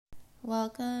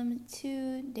Welcome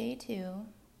to day 2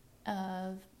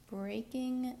 of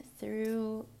Breaking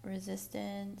Through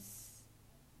Resistance.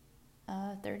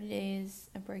 30 days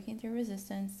of Breaking Through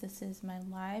Resistance. This is my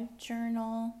live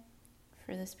journal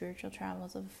for the spiritual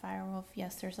travels of a firewolf.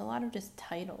 Yes, there's a lot of just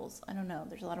titles. I don't know.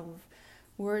 There's a lot of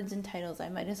words and titles. I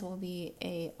might as well be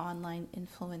a online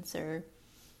influencer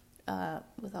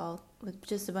with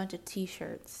just a bunch of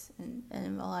t-shirts. And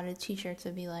a lot of t-shirts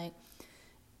would be like,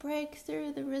 break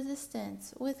through the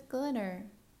resistance with glitter.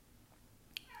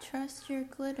 Trust your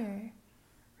glitter.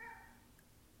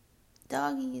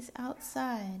 Doggies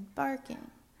outside barking.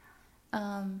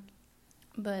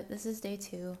 But this is day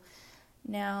 2.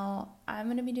 Now, I'm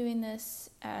going to be doing this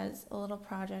as a little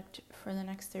project for the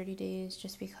next 30 days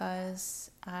just because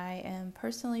I am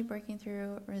personally breaking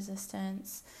through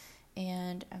resistance,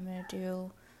 and I'm going to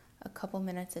do a couple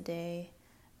minutes a day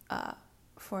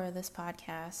for this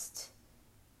podcast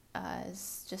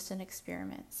as just an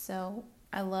experiment. So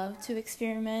I love to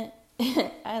experiment.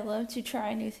 I love to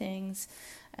try new things.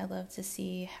 I love to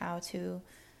see how to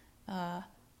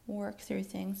work through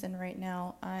things. And right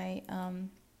now I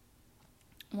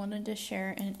wanted to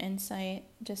share an insight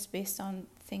just based on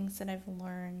things that I've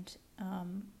learned.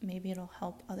 Maybe it'll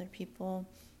help other people.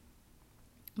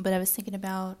 But I was thinking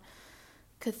about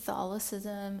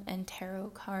Catholicism and tarot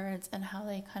cards and how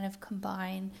they kind of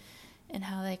combine and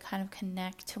how they kind of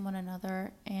connect to one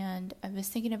another. And I was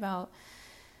thinking about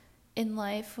in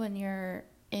life when you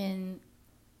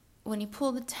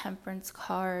pull the Temperance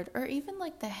card, or even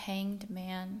like the Hanged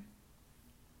Man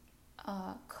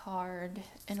card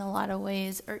in a lot of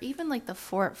ways, or even like the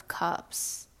Four of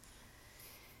Cups,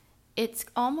 it's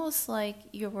almost like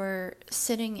you're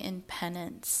sitting in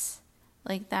penance.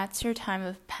 Like that's your time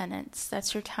of penance.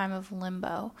 That's your time of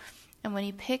limbo. And when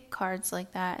you pick cards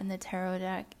like that in the tarot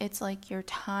deck, it's like your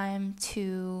time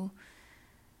to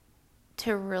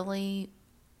really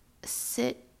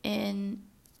sit in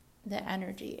the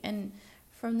energy. And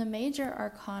from the major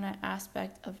arcana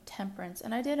aspect of temperance,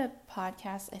 and I did a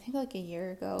podcast, I think like a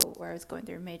year ago, where I was going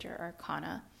through major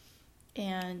arcana.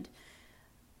 And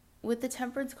with the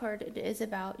Temperance card, it is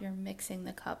about you're mixing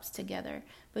the cups together.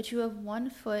 But you have one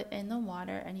foot in the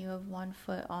water and you have one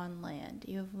foot on land.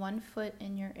 You have one foot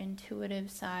in your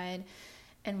intuitive side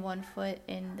and one foot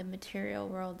in the material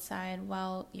world side,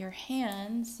 while your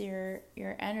hands, your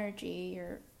energy,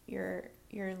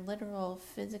 your literal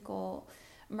physical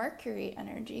Mercury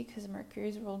energy, because Mercury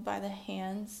is ruled by the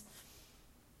hands,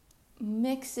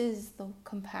 mixes the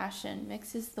compassion,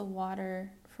 mixes the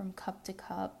water from cup to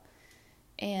cup.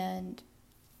 And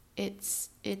it's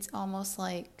almost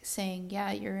like saying,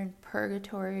 yeah, you're in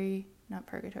purgatory, not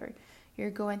purgatory. You're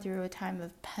going through a time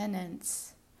of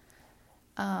penance.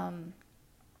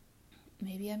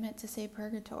 Maybe I meant to say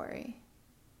purgatory.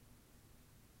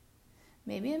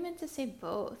 Maybe I meant to say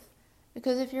both.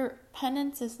 Because if your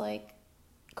penance is like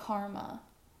karma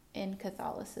in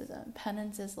Catholicism,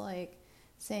 penance is like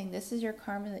saying this is your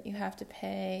karma that you have to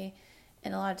pay.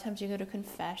 And a lot of times you go to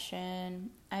confession.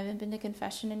 I haven't been to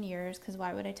confession in years because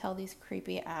why would I tell these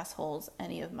creepy assholes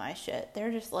any of my shit?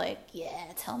 They're just like,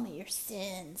 yeah, tell me your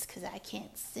sins because I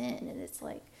can't sin. And it's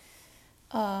like,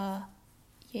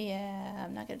 yeah,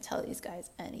 I'm not going to tell these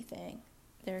guys anything.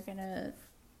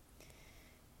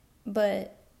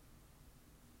 But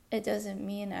it doesn't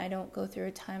mean I don't go through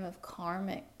a time of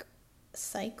karmic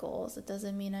cycles. It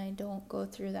doesn't mean I don't go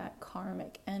through that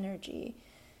karmic energy.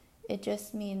 It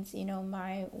just means,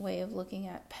 my way of looking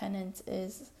at penance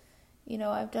is,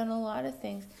 I've done a lot of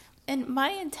things. And my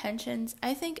intentions,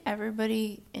 I think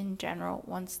everybody in general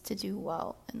wants to do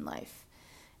well in life.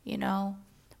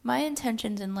 My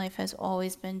intentions in life has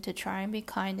always been to try and be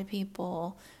kind to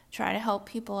people, try to help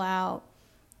people out,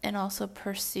 and also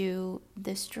pursue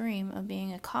this dream of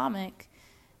being a comic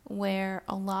where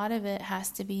a lot of it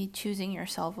has to be choosing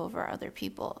yourself over other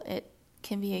people. It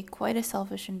can be quite a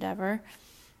selfish endeavor.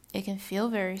 It can feel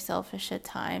very selfish at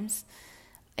times,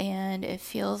 and it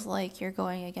feels like you're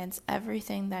going against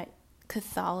everything that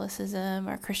Catholicism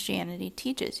or Christianity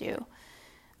teaches you.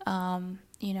 And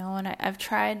I've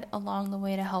tried along the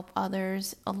way to help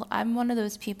others. I'm one of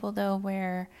those people, though,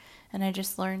 where, and I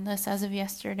just learned this as of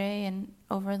yesterday and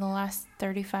over the last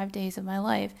 35 days of my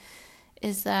life,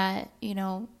 is that,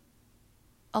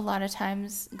 a lot of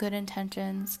times good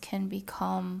intentions can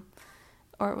become,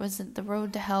 or it was the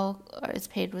road to hell is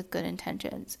paved with good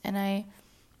intentions. And I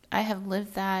have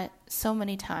lived that so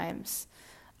many times.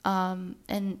 And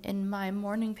in my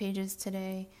morning pages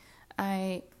today,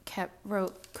 I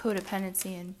wrote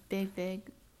codependency in big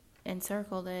and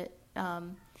circled it,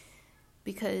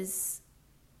 because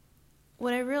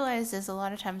what I realized is a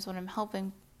lot of times when I'm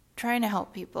trying to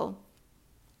help people,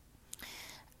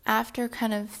 after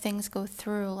kind of things go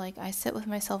through, like I sit with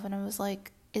myself and I was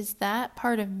like, is that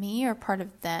part of me or part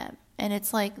of them? And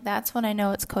it's like, that's when I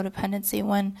know it's codependency,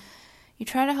 when you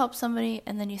try to help somebody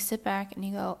and then you sit back and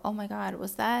you go, oh my God,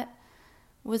 was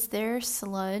there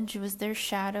sludge? Was there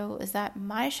shadow? Is that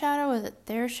my shadow? Is it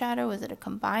their shadow? Is it a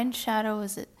combined shadow?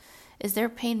 Is their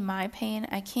pain my pain?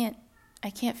 I can't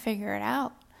figure it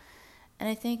out. And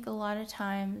I think a lot of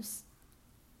times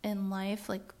in life,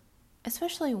 like,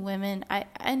 especially women,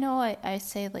 I know I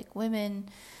say like women,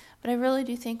 but I really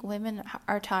do think women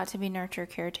are taught to be nurture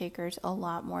caretakers a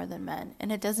lot more than men.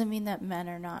 And it doesn't mean that men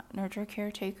are not nurture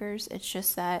caretakers. It's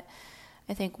just that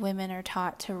I think women are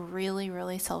taught to really,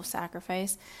 really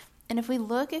self-sacrifice. And if we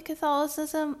look at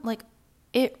Catholicism, like,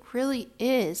 it really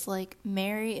is, like,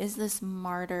 Mary is this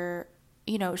martyr.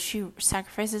 You know, she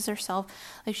sacrifices herself,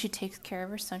 like she takes care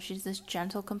of her son. She's this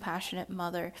gentle, compassionate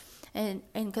mother. And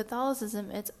in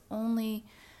Catholicism,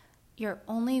 there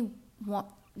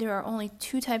are only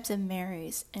two types of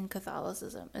Marys in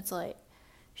Catholicism. It's like,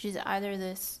 she's either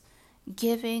this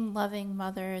giving, loving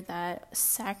mother that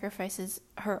sacrifices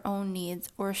her own needs,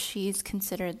 or she's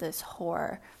considered this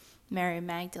whore, Mary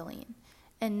Magdalene,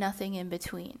 and nothing in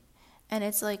between. And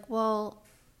it's like, well,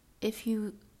 if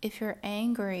you're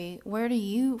angry, where do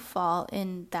you fall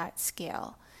in that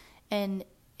scale? And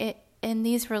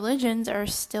these religions are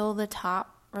still the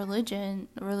top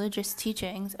religious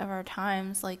teachings of our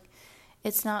times. Like,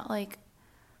 it's not like,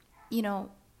 you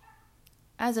know,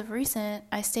 as of recent,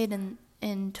 I stayed in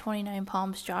 29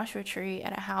 Palms Joshua Tree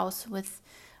at a house with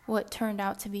what turned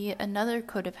out to be another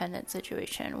codependent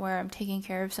situation where I'm taking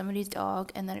care of somebody's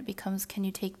dog, and then it becomes, can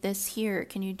you take this here?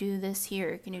 Can you do this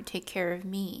here? Can you take care of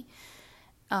me?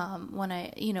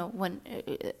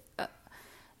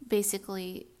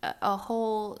 Basically a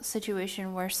whole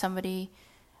situation where somebody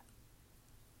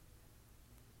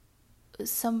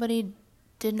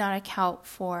did not account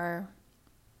for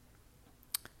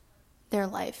their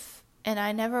life. And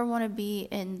I never want to be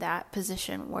in that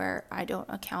position where I don't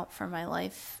account for my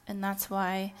life. And that's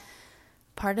why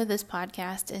part of this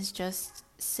podcast is just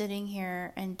sitting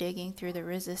here and digging through the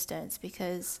resistance,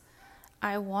 because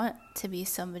I want to be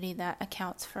somebody that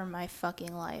accounts for my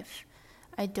fucking life.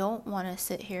 I don't want to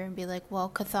sit here and be like, well,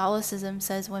 Catholicism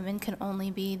says women can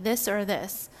only be this or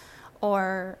this,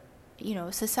 or, you know,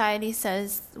 society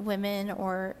says women,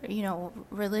 or, you know,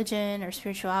 religion or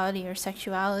spirituality or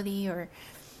sexuality or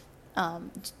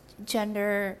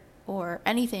gender or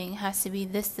anything has to be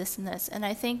this, and this. And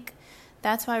I think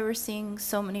that's why we're seeing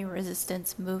so many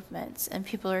resistance movements and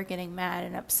people are getting mad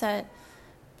and upset.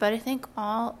 But I think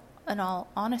in all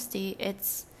honesty,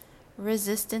 it's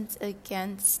resistance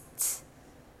against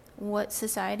what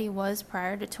society was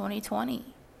prior to 2020.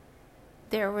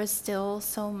 There was still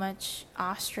so much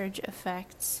ostrich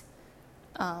effect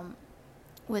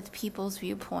with people's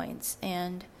viewpoints.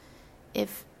 And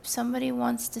if somebody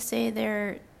wants to say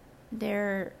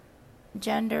their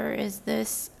gender is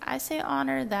this, I say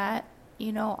honor that,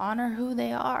 you know, honor who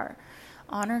they are,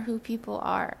 honor who people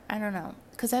are. I don't know,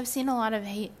 because I've seen a lot of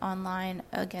hate online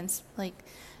against like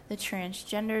the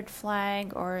transgendered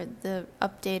flag or the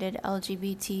updated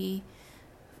LGBT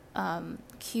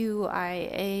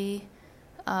QIA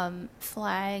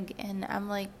flag, and I'm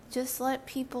like, just let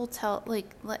people tell,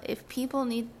 like,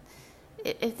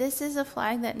 if this is a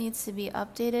flag that needs to be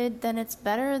updated, then it's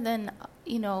better than,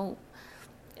 you know.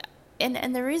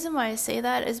 And the reason why I say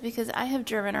that is because I have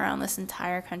driven around this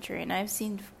entire country and I've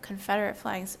seen Confederate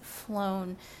flags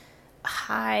flown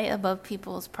high above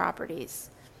people's properties.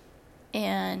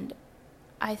 And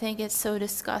I think it's so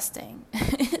disgusting.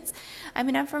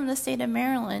 I'm from the state of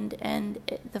Maryland, and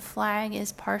the flag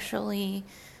is partially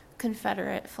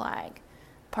Confederate flag,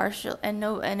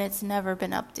 and it's never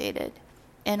been updated.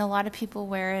 And a lot of people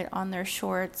wear it on their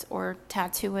shorts or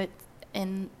tattoo it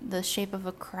in the shape of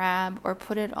a crab or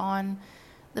put it on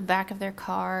the back of their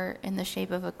car in the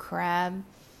shape of a crab.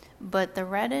 But the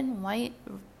red and white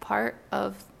part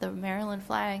of the Maryland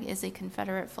flag is a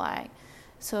Confederate flag.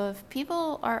 So if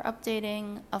people are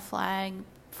updating a flag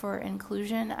for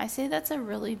inclusion, I say that's a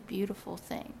really beautiful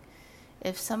thing.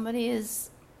 If somebody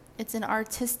it's an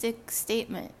artistic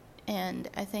statement, and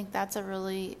I think that's a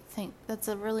really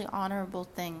honorable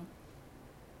thing.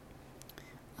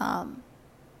 I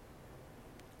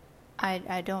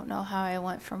don't know how I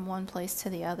went from one place to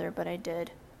the other, but I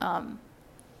did.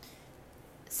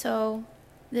 So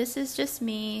this is just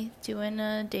me doing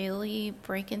a daily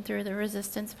Breaking Through the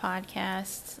Resistance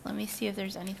podcast. Let me see if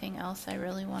there's anything else I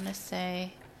really want to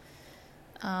say.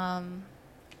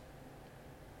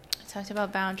 talked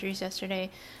about boundaries yesterday.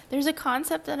 There's a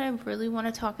concept that I really want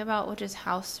to talk about, which is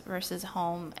house versus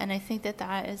home. And I think that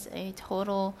that is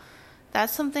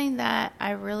that's something that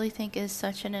I really think is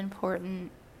such an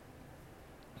important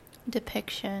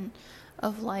depiction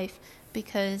of life,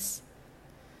 because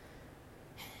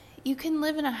you can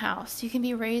live in a house, you can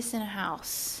be raised in a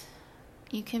house,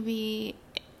 you can be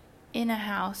in a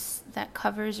house that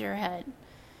covers your head,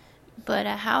 but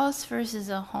a house versus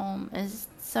a home is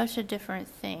such a different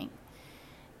thing.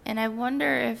 And I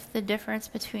wonder if the difference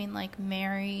between like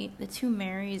the two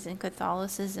Marys in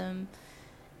Catholicism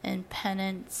and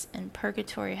penance and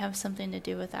purgatory have something to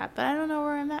do with that. But I don't know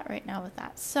where I'm at right now with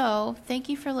that. So thank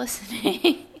you for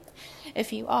listening.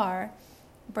 If you are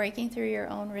breaking through your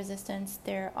own resistance,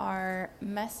 there are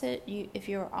if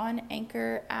you're on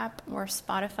Anchor app or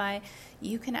Spotify,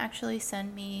 you can actually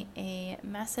send me a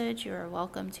message. You're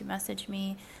welcome to message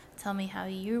me. Tell me how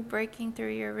you're breaking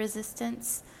through your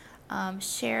resistance.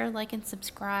 Share, like, and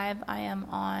subscribe. I am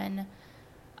on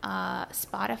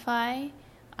Spotify.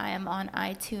 I am on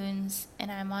iTunes,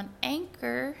 and I'm on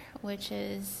Anchor, which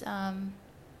has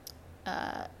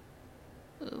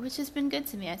been good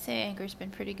to me. I'd say Anchor's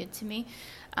been pretty good to me.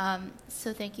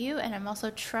 So thank you. And I'm also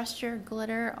Trust Your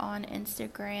Glitter on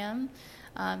Instagram.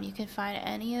 You can find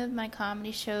any of my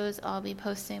comedy shows. I'll be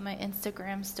posting my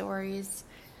Instagram stories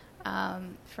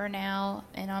for now,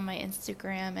 and on my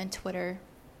Instagram and Twitter,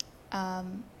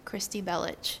 Christy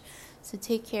Bellich. So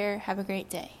take care. Have a great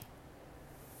day.